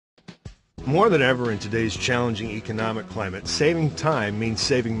More than ever in today's challenging economic climate, saving time means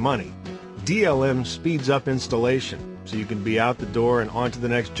saving money. DLM speeds up installation, so you can be out the door and on to the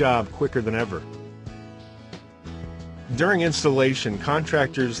next job quicker than ever. During installation,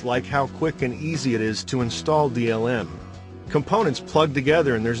 contractors like how quick and easy it is to install DLM. Components plug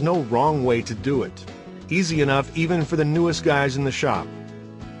together and there's no wrong way to do it. Easy enough even for the newest guys in the shop.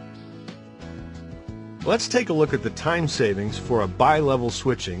 Let's take a look at the time savings for a bi-level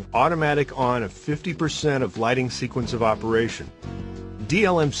switching automatic on of 50% of lighting sequence of operation.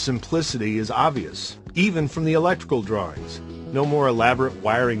 DLM's simplicity is obvious, even from the electrical drawings. No more elaborate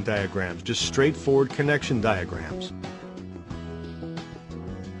wiring diagrams, just straightforward connection diagrams.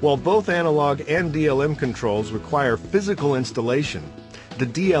 While both analog and DLM controls require physical installation, the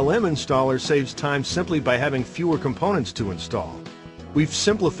DLM installer saves time simply by having fewer components to install. We've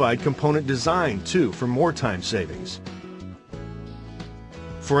simplified component design, too, for more time savings.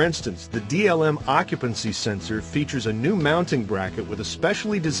 For instance, the DLM occupancy sensor features a new mounting bracket with a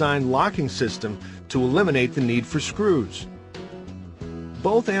specially designed locking system to eliminate the need for screws.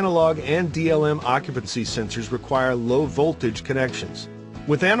 Both analog and DLM occupancy sensors require low voltage connections.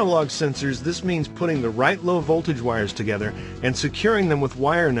 With analog sensors, this means putting the right low voltage wires together and securing them with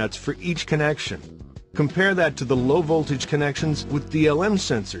wire nuts for each connection. Compare that to the low voltage connections with DLM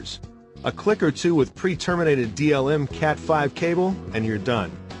sensors. A click or two with pre-terminated DLM Cat5 cable and you're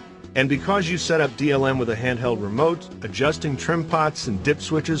done. And because you set up DLM with a handheld remote, adjusting trim pots and dip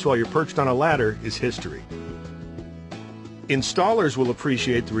switches while you're perched on a ladder is history. Installers will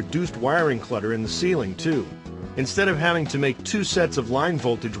appreciate the reduced wiring clutter in the ceiling too. Instead of having to make two sets of line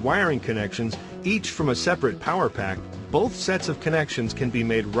voltage wiring connections, each from a separate power pack, both sets of connections can be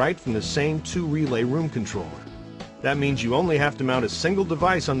made right from the same two-relay room controller. That means you only have to mount a single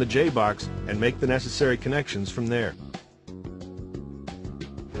device on the J-box and make the necessary connections from there.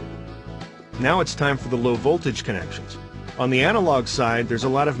 Now it's time for the low voltage connections. On the analog side, there's a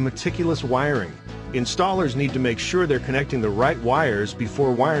lot of meticulous wiring. Installers need to make sure they're connecting the right wires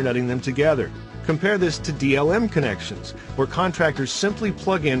before wire nutting them together. Compare this to DLM connections, where contractors simply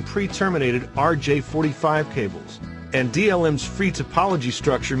plug in pre-terminated RJ45 cables. And DLM's free topology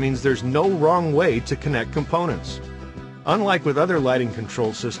structure means there's no wrong way to connect components. Unlike with other lighting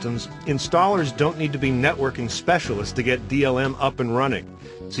control systems, installers don't need to be networking specialists to get DLM up and running,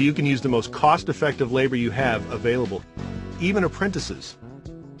 so you can use the most cost-effective labor you have available, even apprentices.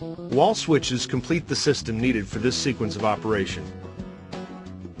 Wall switches complete the system needed for this sequence of operation.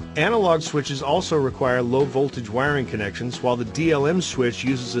 Analog switches also require low voltage wiring connections, while the DLM switch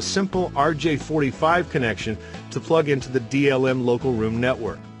uses a simple RJ45 connection to plug into the DLM local room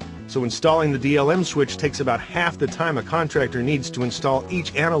network. So installing the DLM switch takes about half the time a contractor needs to install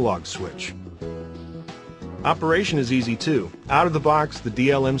each analog switch. Operation is easy too. Out of the box, the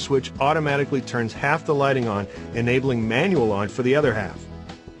DLM switch automatically turns half the lighting on, enabling manual on for the other half.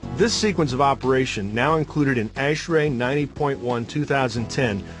 This sequence of operation, now included in ASHRAE 90.1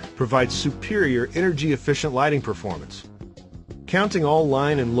 2010, provides superior energy-efficient lighting performance. Counting all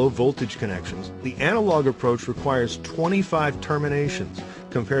line and low voltage connections, the analog approach requires 25 terminations,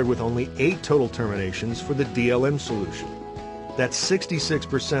 compared with only 8 total terminations for the DLM solution. That's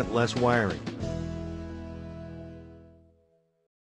 66% less wiring.